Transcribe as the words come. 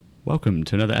Welcome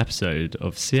to another episode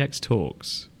of CX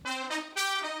Talks.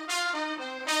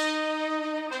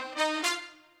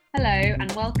 Hello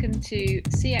and welcome to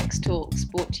CX Talks,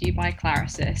 brought to you by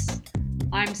Clarisys.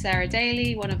 I'm Sarah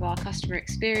Daly, one of our customer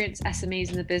experience SMEs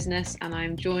in the business, and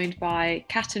I'm joined by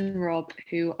Kat and Rob,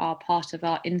 who are part of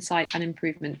our insight and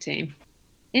improvement team.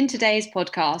 In today's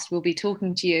podcast, we'll be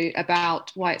talking to you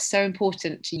about why it's so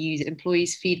important to use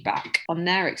employees' feedback on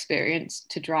their experience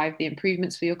to drive the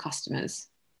improvements for your customers.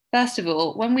 First of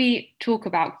all, when we talk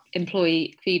about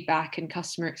employee feedback and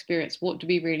customer experience, what do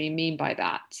we really mean by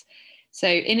that? So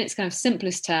in its kind of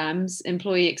simplest terms,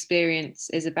 employee experience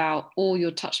is about all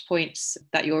your touch points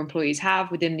that your employees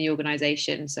have within the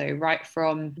organization. So right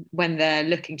from when they're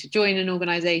looking to join an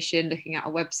organization, looking at a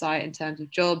website in terms of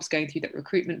jobs, going through that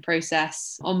recruitment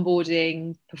process,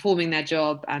 onboarding, performing their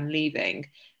job and leaving.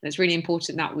 And it's really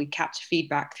important that we capture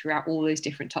feedback throughout all those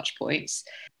different touch points.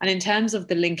 And in terms of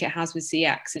the link it has with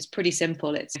CX, it's pretty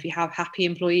simple. It's if you have happy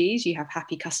employees, you have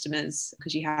happy customers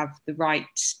because you have the right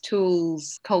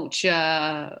tools,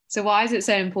 culture. So why is it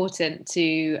so important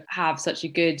to have such a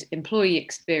good employee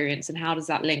experience, and how does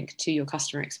that link to your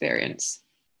customer experience?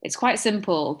 It's quite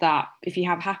simple that if you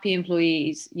have happy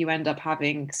employees, you end up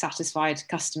having satisfied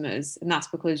customers. And that's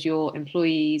because your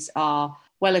employees are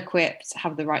well equipped,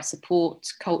 have the right support,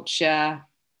 culture,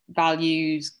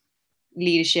 values,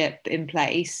 leadership in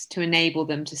place to enable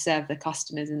them to serve their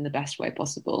customers in the best way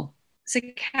possible. So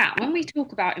Kat, when we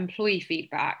talk about employee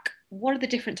feedback, what are the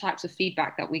different types of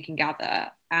feedback that we can gather,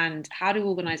 and how do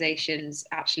organisations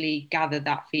actually gather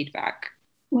that feedback?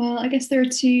 Well, I guess there are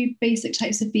two basic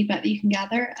types of feedback that you can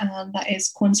gather, and that is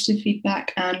quantitative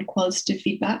feedback and qualitative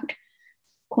feedback.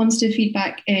 Quantitative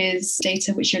feedback is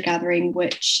data which you're gathering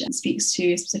which speaks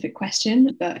to a specific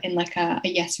question, but in like a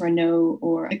yes or a no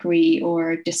or agree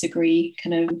or disagree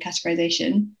kind of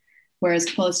categorization.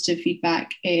 Whereas qualitative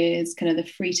feedback is kind of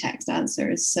the free text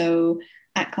answers. So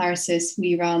at Clarisys,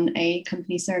 we run a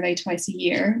company survey twice a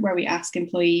year where we ask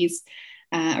employees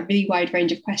a really wide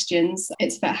range of questions.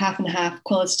 It's about half and half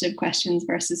qualitative questions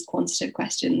versus quantitative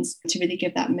questions to really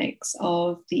give that mix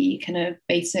of the kind of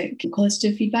basic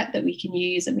qualitative feedback that we can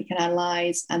use and we can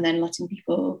analyse, and then letting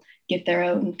people give their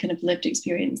own kind of lived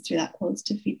experience through that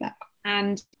qualitative feedback.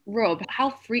 And Rob,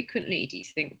 how frequently do you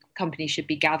think companies should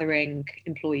be gathering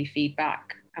employee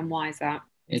feedback, and why is that?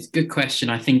 It's a good question.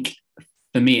 I think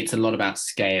for me, it's a lot about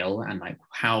scale and like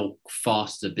how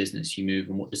fast as a business you move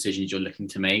and what decisions you're looking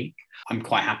to make. I'm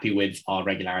quite happy with our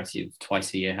regularity of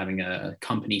twice a year having a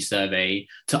company survey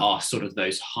to ask sort of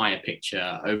those higher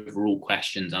picture overall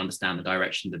questions, understand the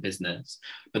direction of the business.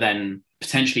 But then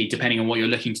potentially, depending on what you're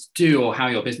looking to do or how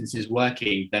your business is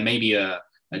working, there may be a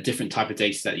different type of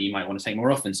data set that you might want to take more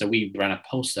often. So we run a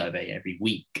pulse survey every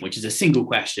week, which is a single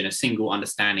question, a single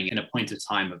understanding in a point of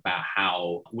time about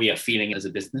how we are feeling as a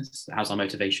business. How's our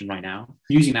motivation right now?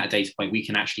 Using that data point, we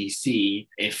can actually see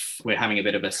if we're having a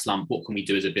bit of a slump, what can we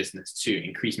do as a business to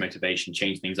increase motivation,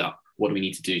 change things up? What do we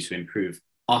need to do to improve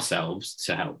ourselves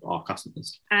to help our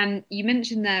customers? And you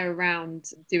mentioned there around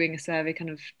doing a survey kind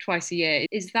of twice a year.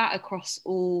 Is that across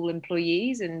all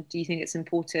employees? And do you think it's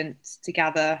important to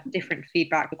gather different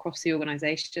feedback across the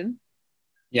organisation?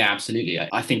 Yeah, absolutely.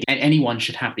 I think anyone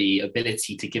should have the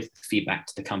ability to give feedback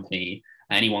to the company.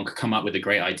 Anyone could come up with a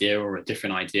great idea or a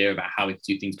different idea about how we could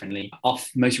do things differently. Our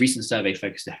most recent survey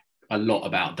focused a lot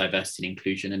about diversity and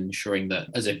inclusion and ensuring that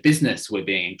as a business we're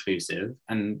being inclusive.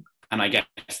 And I guess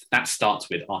that starts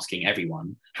with asking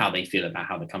everyone how they feel about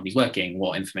how the company's working,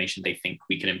 what information they think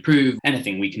we can improve,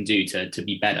 anything we can do to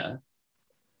be better.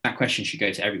 That question should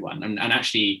go to everyone. And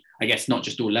actually, I guess not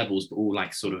just all levels, but all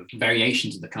like sort of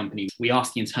variations of the company. We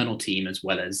ask the internal team as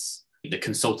well as the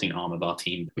consulting arm of our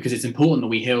team, because it's important that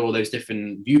we hear all those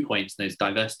different viewpoints, those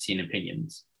diversity and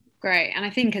opinions. Great. And I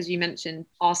think, as you mentioned,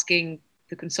 asking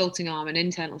the consulting arm and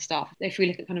internal staff, if we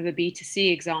look at kind of a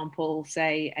B2C example,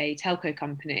 say a telco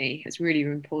company, it's really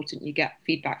important you get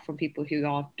feedback from people who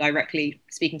are directly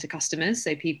speaking to customers.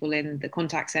 So people in the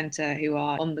contact center who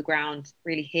are on the ground,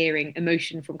 really hearing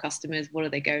emotion from customers. What are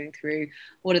they going through?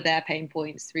 What are their pain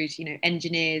points? Through to,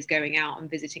 engineers going out and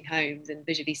visiting homes and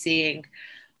visually seeing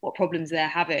what problems they're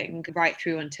having, right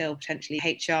through until potentially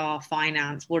HR,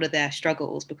 finance, what are their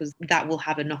struggles, because that will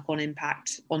have a knock-on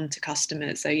impact onto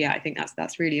customers. So yeah, I think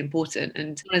that's really important.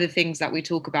 And one of the things that we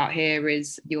talk about here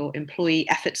is your employee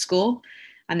effort score.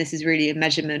 And this is really a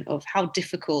measurement of how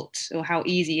difficult or how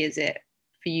easy is it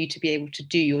for you to be able to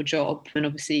do your job. And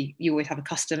obviously you always have a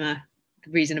customer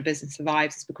the reason a business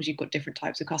survives is because you've got different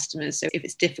types of customers. So if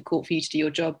it's difficult for you to do your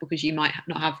job because you might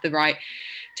not have the right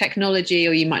technology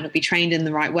or you might not be trained in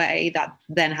the right way, that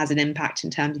then has an impact in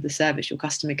terms of the service your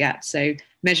customer gets. So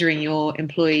measuring your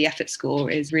employee effort score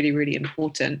is really, really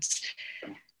important.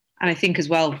 And I think as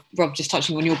well, Rob, just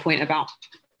touching on your point about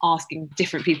asking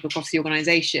different people across the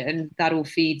organisation, that all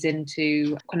feeds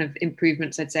into kind of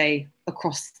improvements, I'd say,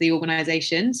 across the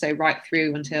organisation. So right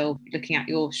through until looking at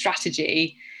your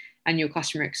strategy and your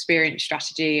customer experience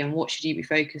strategy and what should you be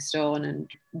focused on and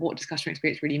what does customer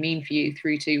experience really mean for you,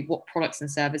 through to what products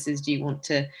and services do you want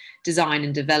to design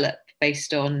and develop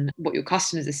based on what your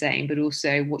customers are saying, but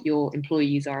also what your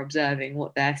employees are observing,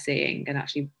 what they're seeing, and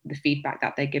actually the feedback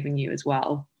that they're giving you as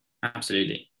well.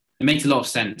 Absolutely. It makes a lot of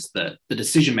sense that the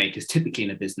decision makers typically in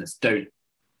a business don't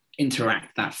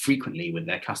interact that frequently with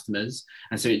their customers.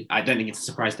 And so I don't think it's a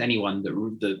surprise to anyone that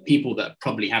the people that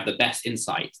probably have the best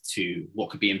insight to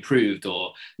what could be improved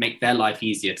or make their life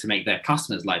easier to make their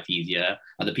customers' life easier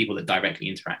are the people that directly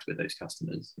interact with those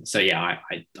customers. So yeah,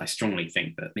 I strongly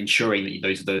think that ensuring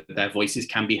that their voices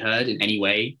can be heard in any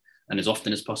way and as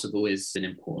often as possible is an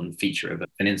important feature of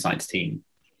an insights team.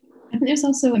 I think there's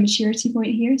also a maturity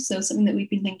point here. So something that we've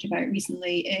been thinking about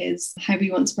recently is how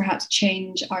we want to perhaps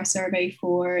change our survey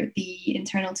for the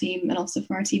internal team and also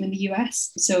for our team in the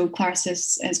US. So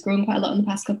Clarisys has grown quite a lot in the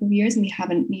past couple of years and we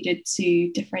haven't needed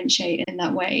to differentiate in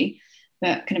that way.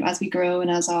 But kind of as we grow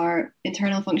and as our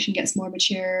internal function gets more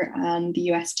mature and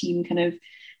the US team kind of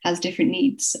has different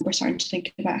needs, we're starting to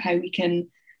think about how we can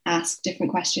ask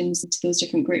different questions to those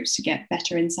different groups to get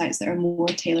better insights that are more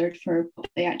tailored for what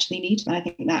they actually need. And I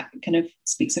think that kind of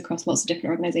speaks across lots of different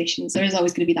organizations. There is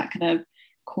always going to be that kind of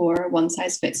core one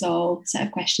size fits all set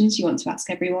of questions you want to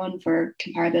ask everyone for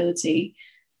comparability,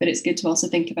 but it's good to also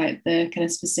think about the kind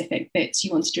of specific bits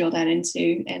you want to drill down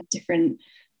into and different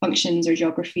functions or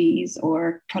geographies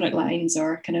or product lines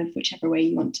or kind of whichever way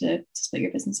you want to split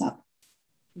your business up.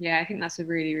 Yeah, I think that's a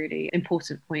really, really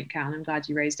important point, Cal. I'm glad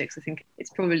you raised it because I think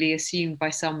it's probably assumed by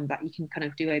some that you can kind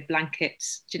of do a blanket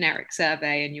generic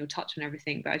survey and you'll touch on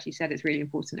everything. But as you said, it's really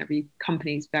important. Every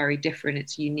company is very different.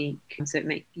 It's unique. And so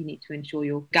you need to ensure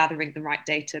you're gathering the right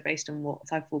data based on what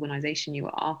type of organisation you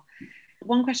are.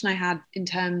 One question I had in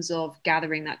terms of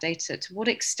gathering that data, to what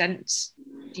extent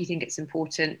do you think it's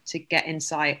important to get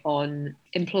insight on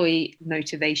employee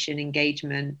motivation,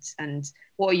 engagement, and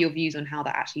what are your views on how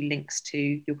that actually links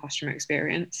to your customer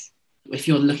experience? If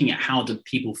you're looking at how do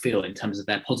people feel in terms of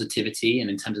their positivity and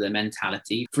in terms of their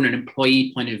mentality, from an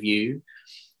employee point of view,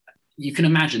 you can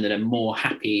imagine that a more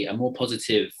happy, a more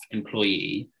positive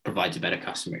employee provides a better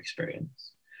customer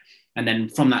experience. And then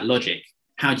from that logic,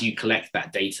 how do you collect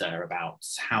that data about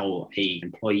how an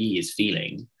employee is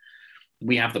feeling?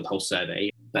 We have the Pulse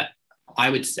survey, but I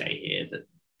would say here that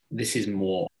this is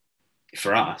more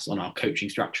for us on our coaching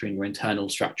structure and your internal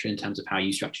structure in terms of how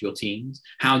you structure your teams.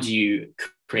 How do you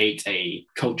create a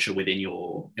culture within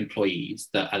your employees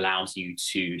that allows you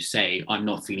to say, I'm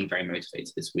not feeling very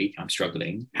motivated this week, I'm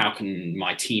struggling. How can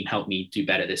my team help me do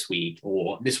better this week?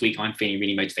 Or this week I'm feeling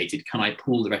really motivated. Can I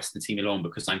pull the rest of the team along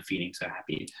because I'm feeling so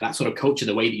happy? That sort of culture,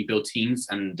 the way that you build teams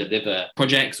and deliver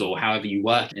projects or however you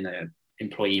work in an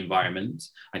employee environment,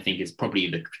 I think is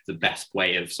probably the best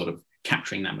way of sort of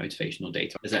capturing that motivational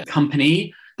data. As a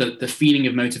company, the feeling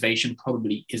of motivation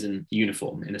probably isn't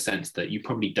uniform in the sense that you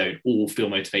probably don't all feel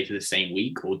motivated the same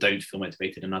week or don't feel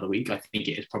motivated another week. I think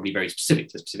it is probably very specific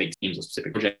to specific teams or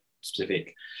specific projects,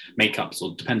 specific makeups,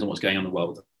 or depends on what's going on in the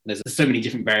world. There's so many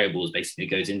different variables basically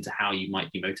that goes into how you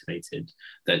might be motivated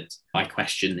that I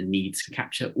question the need to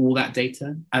capture all that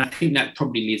data. And I think that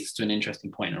probably leads us to an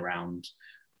interesting point around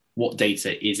what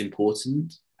data is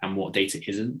important and what data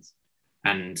isn't.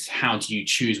 And how do you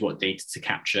choose what data to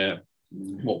capture,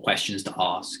 what questions to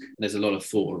ask? There's a lot of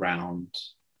thought around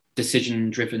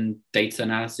decision-driven data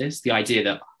analysis. The idea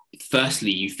that firstly,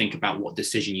 you think about what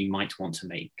decision you might want to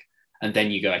make. And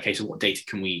then you go, okay, so what data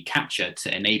can we capture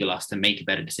to enable us to make a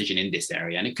better decision in this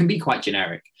area? And it can be quite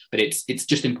generic, but it's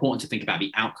just important to think about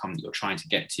the outcome that you're trying to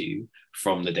get to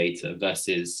from the data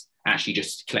versus actually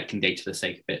just collecting data for the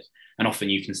sake of it. And often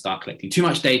you can start collecting too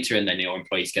much data and then your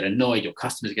employees get annoyed, your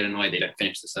customers get annoyed, they don't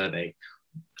finish the survey.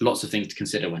 Lots of things to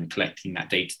consider when collecting that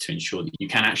data to ensure that you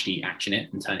can actually action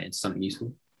it and turn it into something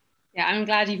useful. Yeah, I'm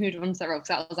glad you've moved on to that, Rob, because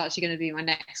that was actually going to be my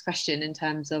next question in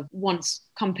terms of once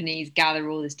companies gather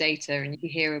all this data, and you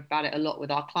hear about it a lot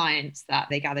with our clients, that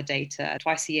they gather data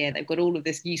twice a year, they've got all of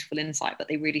this useful insight, but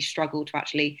they really struggle to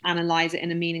actually analyze it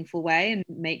in a meaningful way and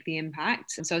make the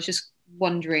impact. And so I was just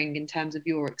wondering, in terms of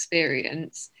your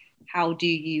experience, how do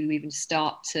you even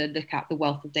start to look at the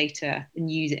wealth of data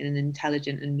and use it in an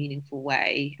intelligent and meaningful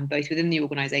way, both within the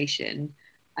organization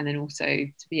and then also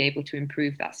to be able to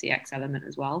improve that CX element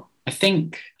as well? I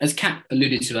think, as Kat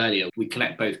alluded to earlier, we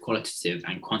collect both qualitative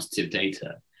and quantitative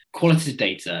data. Qualitative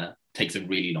data takes a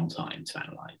really long time to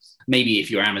analyze. Maybe if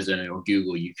you're Amazon or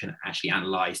Google, you can actually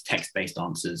analyze text-based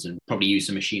answers and probably use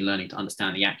some machine learning to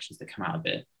understand the actions that come out of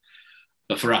it.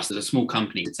 But for us, as a small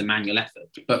company, it's a manual effort.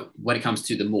 But when it comes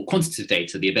to the more quantitative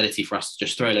data, the ability for us to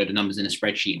just throw a load of numbers in a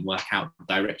spreadsheet and work out the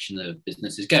direction the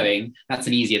business is going, that's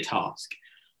an easier task.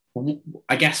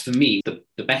 I guess for me,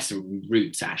 the best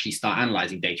route to actually start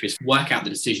analyzing data is work out the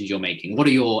decisions you're making. What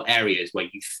are your areas where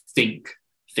you think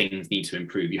things need to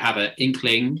improve? You have an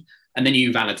inkling, and then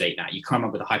you validate that. You come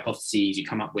up with a hypothesis, you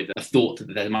come up with a thought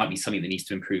that there might be something that needs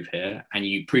to improve here, and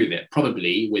you prove it,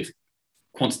 probably with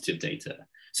quantitative data.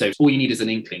 So all you need is an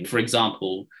inkling. For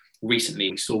example, recently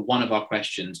we saw one of our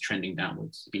questions trending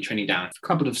downwards. It's been trending down a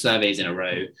couple of surveys in a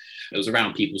row. It was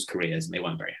around people's careers and they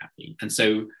weren't very happy. And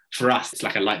so for us, it's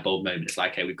like a light bulb moment. It's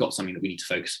like, okay, we've got something that we need to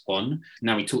focus on.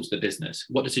 Now we talk to the business.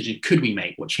 What decision could we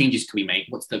make? What changes could we make?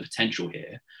 What's the potential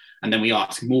here? And then we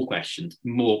ask more questions,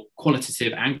 more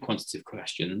qualitative and quantitative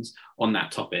questions on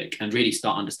that topic and really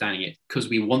start understanding it, because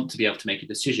we want to be able to make a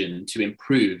decision to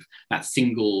improve that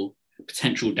single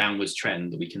potential downwards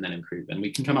trend that we can then improve. And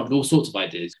we can come up with all sorts of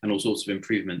ideas and all sorts of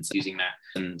improvements using that.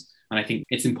 And I think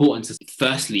it's important to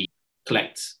firstly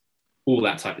collect all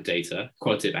that type of data,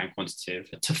 qualitative and quantitative,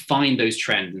 to find those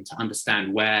trends and to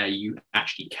understand where you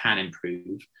actually can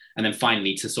improve. And then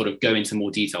finally, to sort of go into more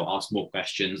detail, ask more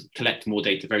questions, collect more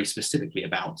data very specifically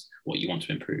about what you want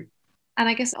to improve. And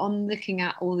I guess on looking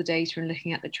at all the data and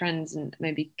looking at the trends, and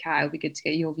maybe Kai, it'll be good to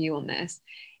get your view on this,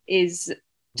 is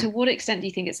to what extent do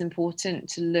you think it's important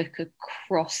to look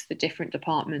across the different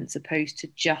departments opposed to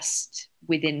just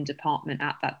within department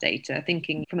at that data?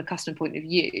 Thinking from a customer point of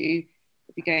view,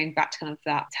 if you're going back to kind of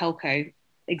that telco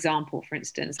example, for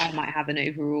instance, I might have an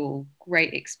overall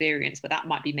great experience, but that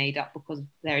might be made up because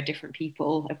there are different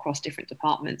people across different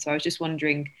departments. So I was just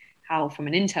wondering how, from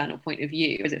an internal point of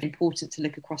view, is it important to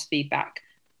look across feedback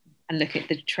and look at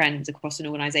the trends across an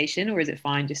organization, or is it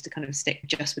fine just to kind of stick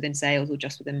just within sales or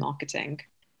just within marketing?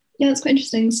 Yeah, that's quite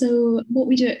interesting. So what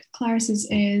we do at Clarisys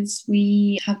is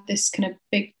we have this kind of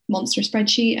big monster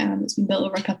spreadsheet that's been built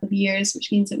over a couple of years, which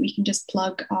means that we can just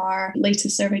plug our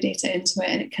latest survey data into it,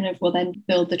 and it kind of will then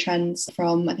build the trends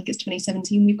from, I think it's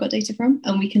 2017 we've got data from.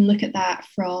 And we can look at that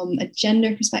from a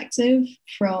gender perspective,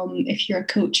 from if you're a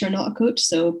coach or not a coach.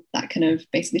 So that kind of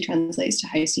basically translates to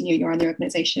how senior you are in the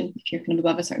organization. If you're kind of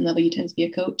above a certain level, you tend to be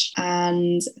a coach.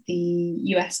 And the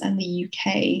US and the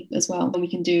UK as well. And we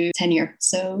can do tenure.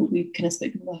 So we kind of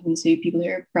split people up into people who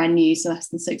are brand new, so less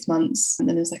than 6 months. And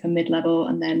then there's like a mid-level,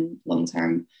 and then long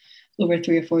term over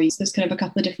 3 or 4 years. There's kind of a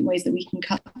couple of different ways that we can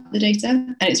cut the data,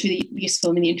 and it's really useful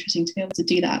and really interesting to be able to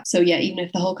do that. So yeah, even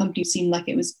if the whole company seemed like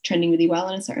it was trending really well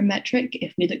on a certain metric,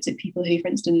 if we looked at people who, for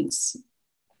instance,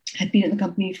 had been at the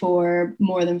company for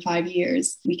more than 5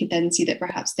 years, we could then see that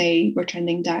perhaps they were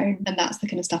trending down. And that's the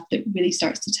kind of stuff that really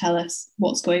starts to tell us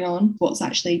what's going on, what's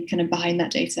actually kind of behind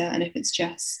that data. And if it's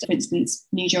just, for instance,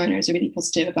 new joiners are really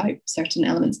positive about certain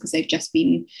elements because they've just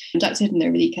been inducted and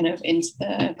they're really kind of into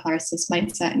the Clarisys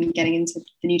mindset and getting into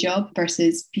the new job,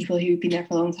 versus people who've been there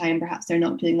for a long time, perhaps they're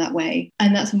not feeling that way.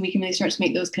 And that's when we can really start to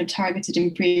make those kind of targeted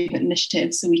improvement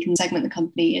initiatives. So we can segment the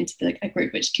company into like a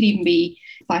group, which could even be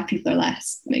 5 people or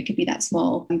less. It could be that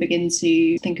small, and begin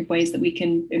to think of ways that we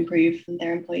can improve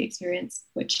their employee experience,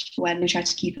 which when we try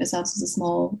to keep ourselves as a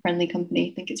small, friendly company,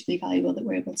 I think it's really valuable that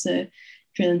we're able to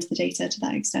drill into the data to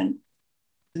that extent.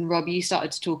 And Rob, you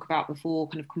started to talk about before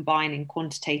kind of combining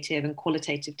quantitative and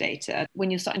qualitative data.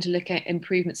 When you're starting to look at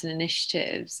improvements and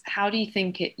initiatives, how do you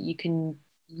think you can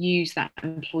use that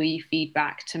employee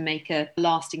feedback to make a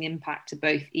lasting impact to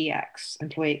both EX,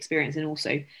 employee experience, and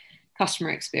also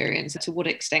customer experience? To what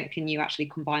extent can you actually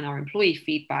combine our employee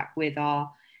feedback with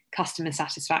our customer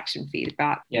satisfaction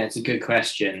feedback? Yeah, it's a good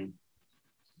question.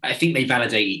 I think they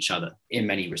validate each other in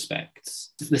many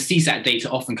respects. The CSAT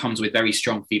data often comes with very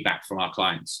strong feedback from our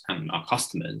clients and our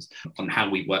customers on how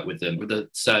we work with them, with the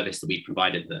service that we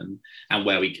provided them, and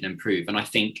where we can improve. And I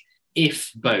think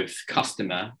if both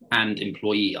customer and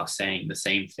employee are saying the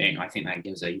same thing, I think that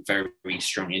gives a very, very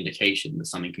strong indication that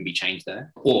something can be changed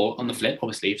there. Or on the flip,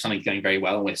 obviously, if something's going very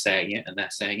well and we're saying it and they're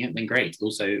saying it, then great.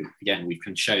 Also, again, we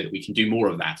can show that we can do more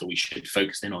of that, or we should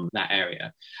focus in on that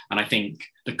area. And I think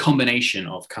the combination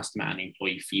of customer and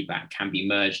employee feedback can be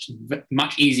merged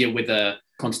much easier with a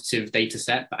quantitative data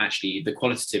set, but actually the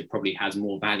qualitative probably has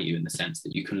more value in the sense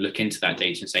that you can look into that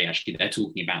data and say, actually, they're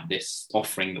talking about this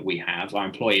offering that we have. Our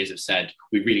employers have said,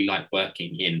 we really like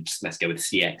working in, let's go with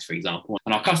CX, for example.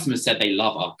 And our customers said they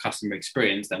love our customer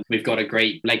experience. Then we've got a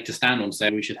great leg to stand on, so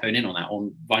we should hone in on that.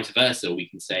 On vice versa, we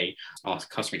can say, our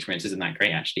customer experience isn't that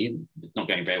great, actually, it's not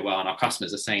going very well. And our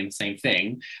customers are saying the same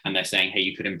thing. And they're saying, hey,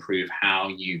 you could improve how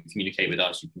you communicate with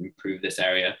us. You can improve this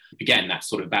area. Again, that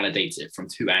sort of validates it from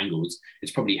two angles.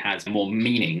 It probably has more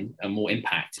meaning and more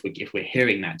impact if we're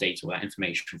hearing that data or that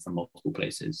information from multiple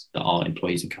places that are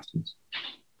employees and customers.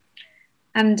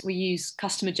 And we use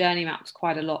customer journey maps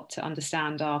quite a lot to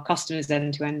understand our customers'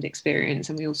 end-to-end experience.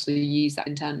 And we also use that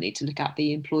internally to look at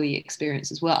the employee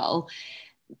experience as well.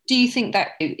 Do you think that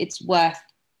it's worth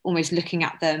almost looking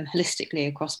at them holistically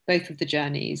across both of the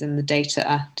journeys and the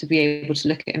data to be able to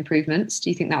look at improvements? Do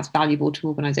you think that's valuable to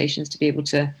organisations to be able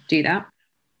to do that?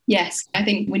 Yes, I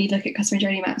think when you look at customer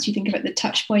journey maps, you think about the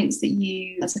touch points that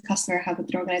you as a customer have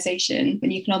with an organisation,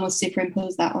 and you can almost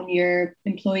superimpose that on your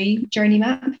employee journey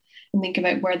map and think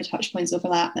about where the touch points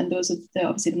overlap. And those are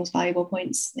obviously the most valuable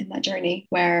points in that journey,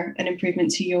 where an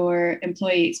improvement to your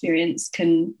employee experience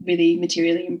can really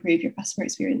materially improve your customer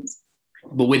experience.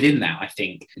 But within that, I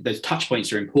think those touch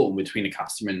points are important between the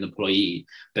customer and the employee,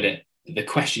 but the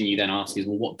question you then ask is,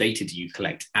 well, what data do you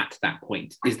collect at that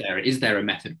point? Is there a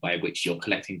method by which you're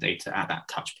collecting data at that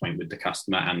touch point with the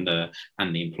customer and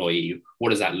the employee? What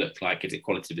does that look like? Is it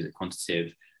qualitative? Is it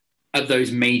quantitative? At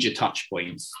those major touch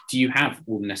points, do you have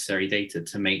all the necessary data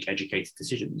to make educated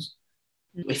decisions?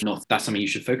 If not, that's something you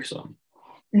should focus on.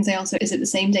 And say also, is it the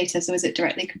same data? So is it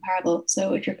directly comparable?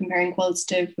 So if you're comparing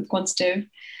qualitative with quantitative,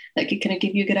 that could kind of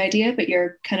give you a good idea, but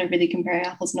you're kind of really comparing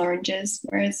apples and oranges.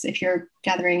 Whereas if you're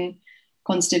gathering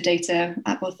quantitative data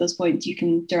at both those points, you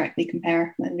can directly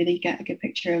compare and really get a good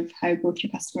picture of how both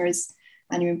your customers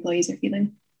and your employees are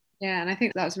feeling. Yeah, and I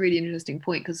think that was a really interesting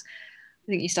point, because I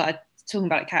think you started talking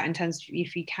about it, Kat, in terms of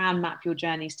if you can map your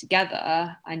journeys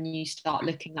together and you start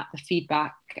looking at the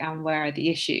feedback and where are the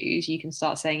issues, you can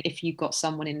start saying, if you've got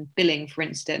someone in billing, for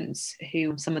instance,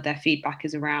 who some of their feedback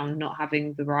is around not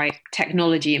having the right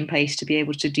technology in place to be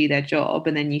able to do their job,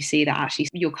 and then you see that actually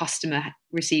your customer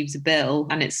receives a bill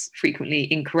and it's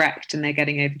frequently incorrect and they're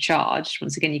getting overcharged,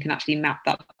 once again, you can actually map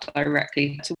that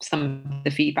directly to some of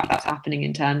the feedback that's happening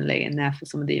internally and therefore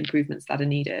some of the improvements that are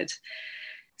needed.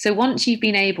 So once you've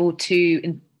been able to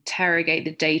interrogate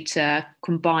the data,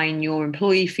 combine your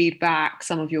employee feedback,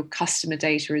 some of your customer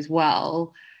data as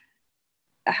well,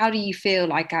 how do you feel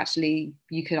like actually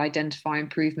you could identify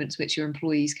improvements which your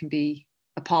employees can be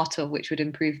a part of, which would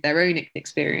improve their own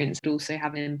experience, but also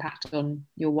have an impact on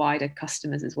your wider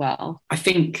customers as well? I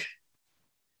think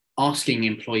asking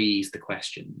employees the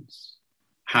questions,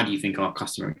 how do you think our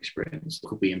customer experience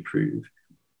could we improve,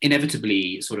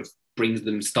 inevitably sort of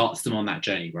starts them on that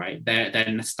journey, right?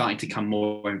 They're starting to become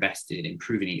more invested in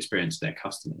improving the experience of their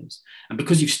customers. And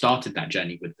because you've started that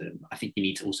journey with them, I think you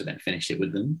need to also then finish it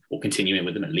with them, or continue it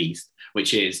with them at least,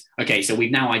 which is, okay, so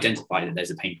we've now identified that there's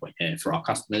a pain point here for our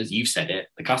customers. You've said it,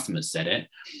 the customers said it.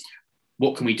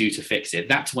 What can we do to fix it?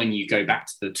 That's when you go back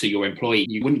to your employee.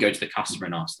 You wouldn't go to the customer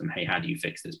and ask them, hey, how do you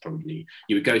fix this? Probably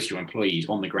you would go to your employees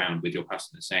on the ground with your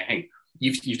customers, say, hey,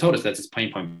 you've told us there's this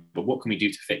pain point, but what can we do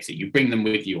to fix it? You bring them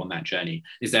with you on that journey.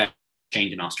 Is there a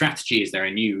change in our strategy? Is there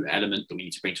a new element that we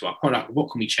need to bring to our product? What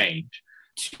can we change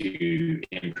to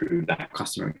improve that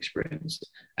customer experience?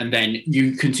 And then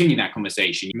you continue that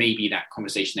conversation. Maybe that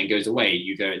conversation then goes away.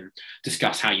 You go and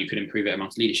discuss how you could improve it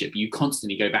amongst leadership. You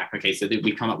constantly go back, okay, so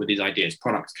we come up with these ideas,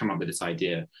 products come up with this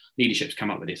idea, leadership's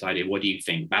come up with this idea. What do you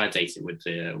think? Validate it with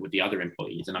the other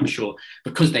employees. And I'm sure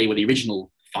because they were the original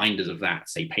finders of that,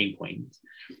 say, pain point,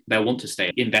 they'll want to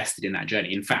stay invested in that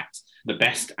journey. In fact, the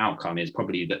best outcome is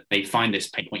probably that they find this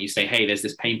pain point. You say, hey, there's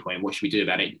this pain point. What should we do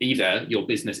about it? Either your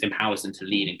business empowers them to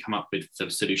lead and come up with the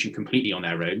solution completely on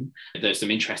their own. There's some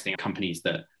interesting companies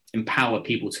that empower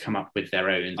people to come up with their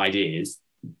own ideas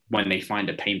when they find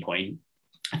a pain point.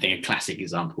 I think a classic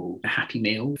example, a Happy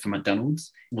Meal from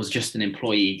McDonald's, was just an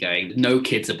employee going, no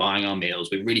kids are buying our meals.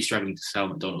 We're really struggling to sell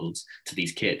McDonald's to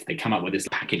these kids. They come up with this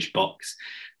packaged box.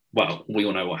 Well, we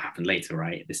all know what happened later,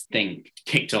 right? This thing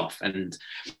kicked off. And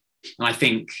I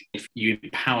think if you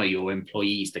empower your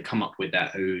employees to come up with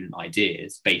their own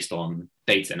ideas based on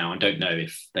data. Now, I don't know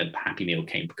if the Happy Meal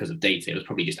came because of data. It was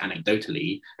probably just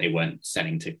anecdotally, they weren't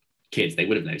selling to kids. They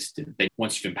would have noticed it.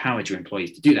 Once you've empowered your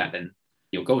employees to do that, then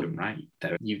you're golden, right?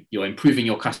 You're improving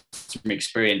your customer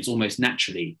experience almost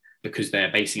naturally because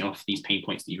they're basing off these pain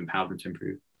points that you've empowered them to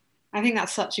improve. I think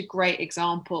that's such a great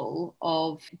example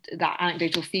of that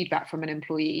anecdotal feedback from an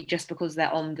employee. Just because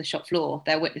they're on the shop floor,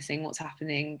 they're witnessing what's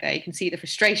happening. They can see the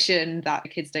frustration that the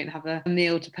kids don't have a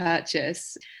meal to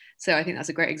purchase. So I think that's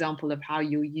a great example of how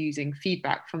you're using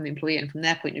feedback from the employee, and from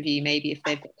their point of view, maybe if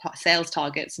they've got sales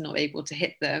targets and not able to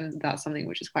hit them, that's something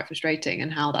which is quite frustrating,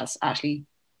 and how that's actually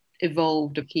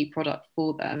evolved a key product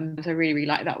for them. So I really, really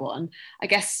like that one. I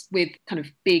guess with kind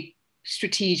of big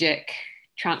strategic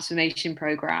transformation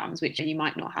programs, which you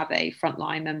might not have a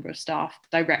frontline member of staff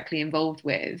directly involved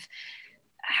with,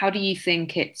 how do you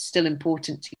think it's still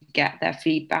important to get their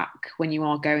feedback when you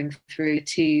are going through a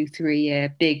 2-3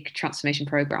 year big transformation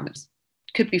program that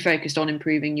could be focused on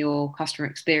improving your customer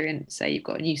experience? Say you've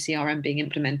got a new CRM being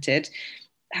implemented.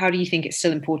 How do you think it's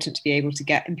still important to be able to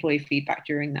get employee feedback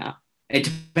during that? It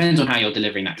depends on how you're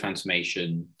delivering that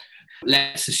transformation.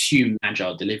 Let's assume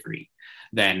agile delivery.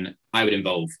 Then I would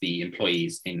involve the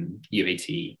employees in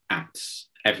UAT at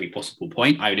every possible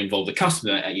point. I would involve the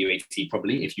customer at UAT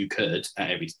probably, if you could,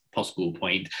 at every possible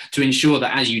point, to ensure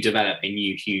that as you develop a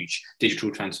new huge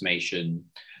digital transformation,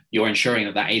 you're ensuring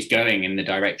that that is going in the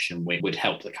direction which would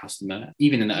help the customer.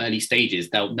 Even in the early stages,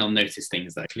 they'll notice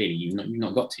things that clearly you've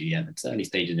not got to yet. It's early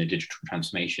stage in a digital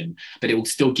transformation, but it will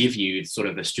still give you sort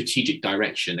of a strategic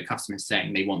direction. The customer is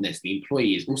saying they want this. The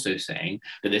employee is also saying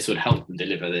that this would help them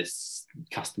deliver this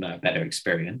customer a better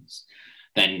experience.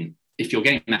 Then if you're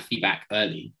getting that feedback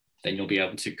early, then you'll be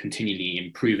able to continually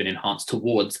improve and enhance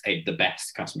towards the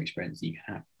best customer experience you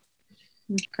can have.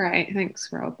 Great, thanks,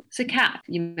 Rob. So, Kat,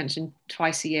 you mentioned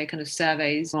twice a year kind of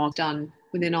surveys are done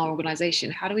within our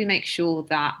organisation. How do we make sure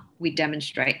that we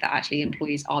demonstrate that actually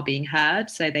employees are being heard?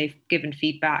 So they've given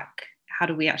feedback. How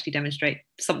do we actually demonstrate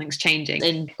something's changing?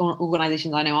 In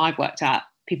organisations I know I've worked at,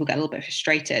 people get a little bit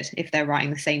frustrated if they're writing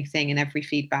the same thing in every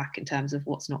feedback in terms of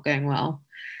what's not going well.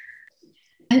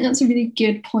 I think that's a really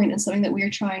good point, and something that we're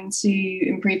trying to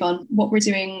improve on. What we're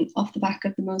doing off the back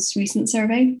of the most recent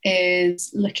survey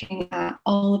is looking at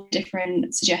all of the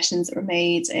different suggestions that were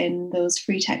made in those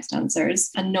free text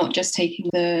answers, and not just taking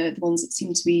the ones that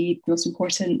seem to be the most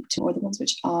important or the ones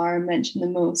which are mentioned the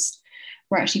most.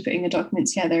 We're actually putting a document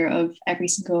together of every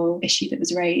single issue that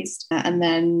was raised, and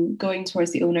then going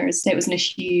towards the owners. Say it was an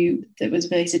issue that was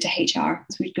related to HR.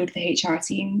 So we'd go to the HR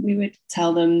team, we would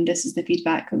tell them this is the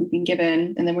feedback that we've been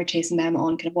given, and then we're chasing them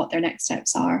on kind of what their next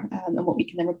steps are, and what we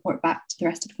can then report back to the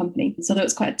rest of the company. So though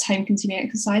it's quite a time-consuming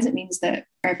exercise, it means that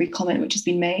every comment which has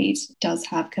been made does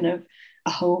have kind of a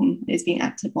home, is being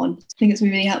acted upon. I think it's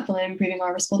really helpful in improving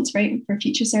our response rate for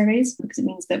future surveys, because it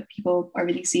means that people are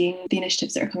really seeing the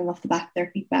initiatives that are coming off the back of their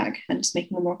feedback and just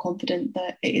making them more confident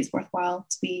that it is worthwhile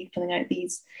to be filling out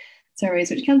these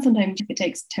surveys, which can sometimes, if it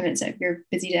takes 10 minutes out of your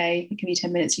busy day, it can be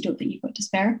 10 minutes you don't think you've got to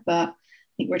spare. But I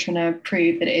think we're trying to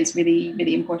prove that it is really,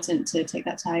 really important to take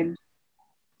that time.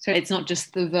 So it's not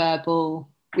just the verbal,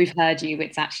 we've heard you,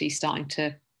 it's actually starting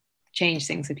to change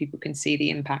things so people can see the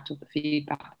impact of the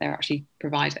feedback they're actually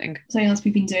providing. Something else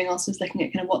we've been doing also is looking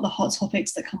at kind of what the hot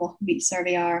topics that come off of each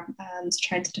survey are, and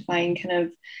trying to define kind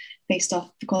of, based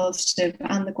off the qualitative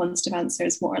and the quantitative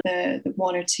answers, what are the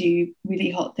one or two really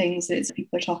hot things that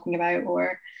people are talking about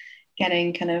or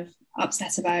getting kind of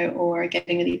upset about or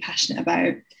getting really passionate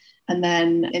about. And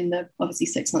then in the obviously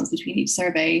 6 months between each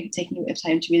survey, taking a bit of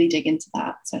time to really dig into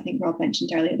that. So I think Rob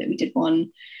mentioned earlier that we did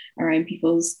one around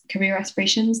people's career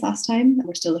aspirations last time. And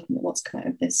we're still looking at what's come out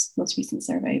of this most recent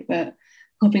survey, but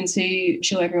hoping to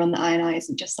show everyone that I&I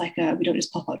isn't just like we don't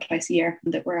just pop up twice a year,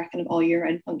 that we're a kind of all year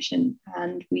round function,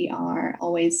 and we are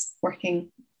always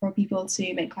working for people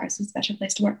to make Clarisys a better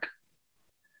place to work.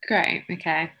 Great,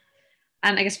 okay.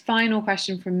 And I guess final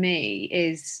question from me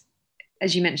is,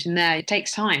 as you mentioned there, it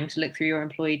takes time to look through your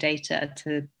employee data,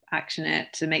 to action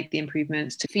it, to make the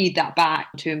improvements, to feed that back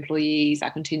to employees,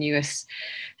 that continuous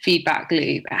feedback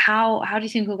loop. How do you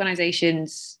think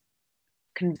organisations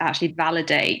can actually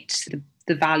validate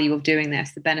the value of doing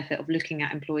this, the benefit of looking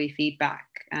at employee feedback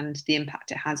and the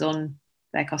impact it has on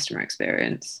their customer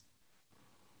experience?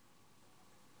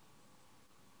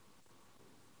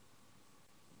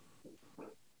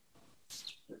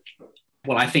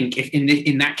 Well, I think if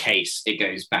in that case, it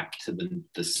goes back to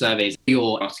the surveys.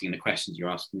 You're asking the questions,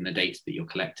 you're asking the data that you're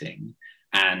collecting.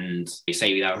 And you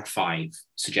say there are 5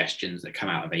 suggestions that come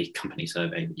out of a company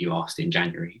survey that you asked in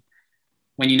January.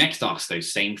 When you next ask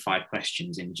those same 5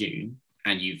 questions in June,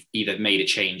 and you've either made a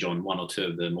change on 1 or 2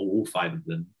 of them, or all 5 of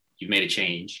them, you've made a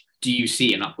change, do you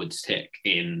see an upwards tick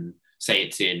in, say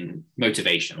it's in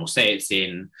motivation, or say it's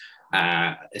in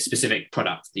a specific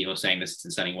product that you're saying this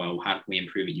isn't selling well, how can we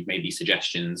improve it? You've made these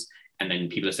suggestions, and then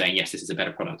people are saying, yes, this is a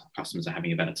better product, customers are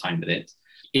having a better time with it.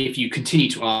 If you continue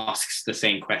to ask the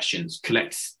same questions,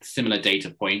 collect similar data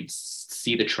points,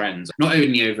 see the trends, not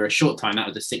only over a short time, that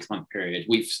was a 6-month period.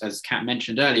 We've, as Kat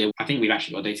mentioned earlier, I think we've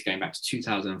actually got data going back to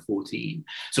 2014.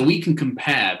 So we can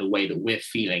compare the way that we're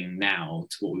feeling now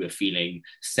to what we were feeling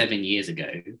 7 years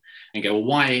ago and go,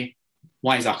 well,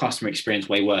 why is our customer experience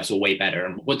way worse or way better?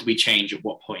 And what did we change at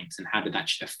what points? And how did that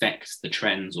affect the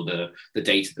trends or the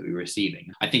data that we were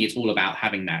receiving? I think it's all about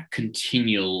having that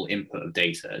continual input of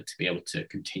data to be able to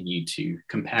continue to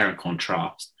compare and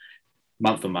contrast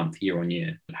month on month, year on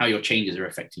year, how your changes are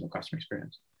affecting your customer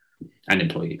experience and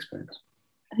employee experience.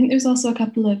 I think there's also a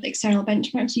couple of external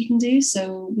benchmarks you can do.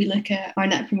 So we look at our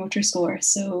Net Promoter Score.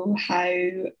 So how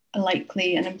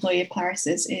likely an employee of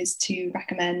Clarisys is to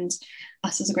recommend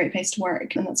us as a great place to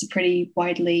work. And that's a pretty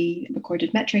widely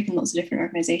recorded metric in lots of different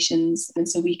organizations. And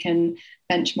so we can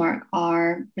benchmark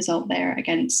our result there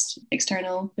against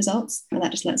external results. And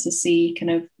that just lets us see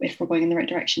kind of if we're going in the right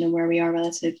direction and where we are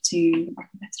relative to our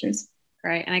competitors.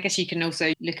 Right. And I guess you can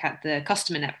also look at the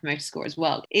customer Net Promoter Score as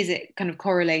well. Is it kind of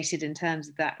correlated in terms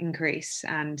of that increase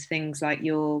and things like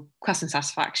your customer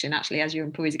satisfaction? Actually, as your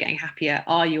employees are getting happier,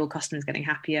 are your customers getting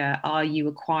happier? Are you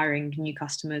acquiring new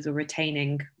customers or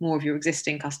retaining more of your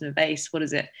existing customer base? What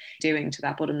is it doing to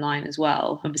that bottom line as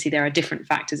well? Obviously, there are different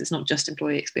factors. It's not just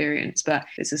employee experience, but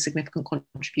it's a significant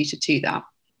contributor to that.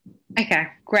 Okay,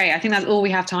 great. I think that's all we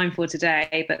have time for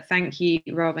today. But thank you,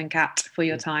 Rob and Kat, for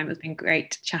your time. It's been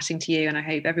great chatting to you. And I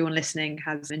hope everyone listening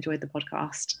has enjoyed the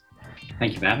podcast.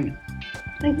 Thank you for having me.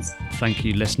 Thanks. Thank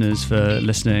you, listeners, for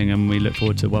listening. And we look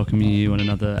forward to welcoming you on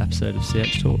another episode of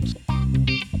CX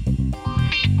Talks.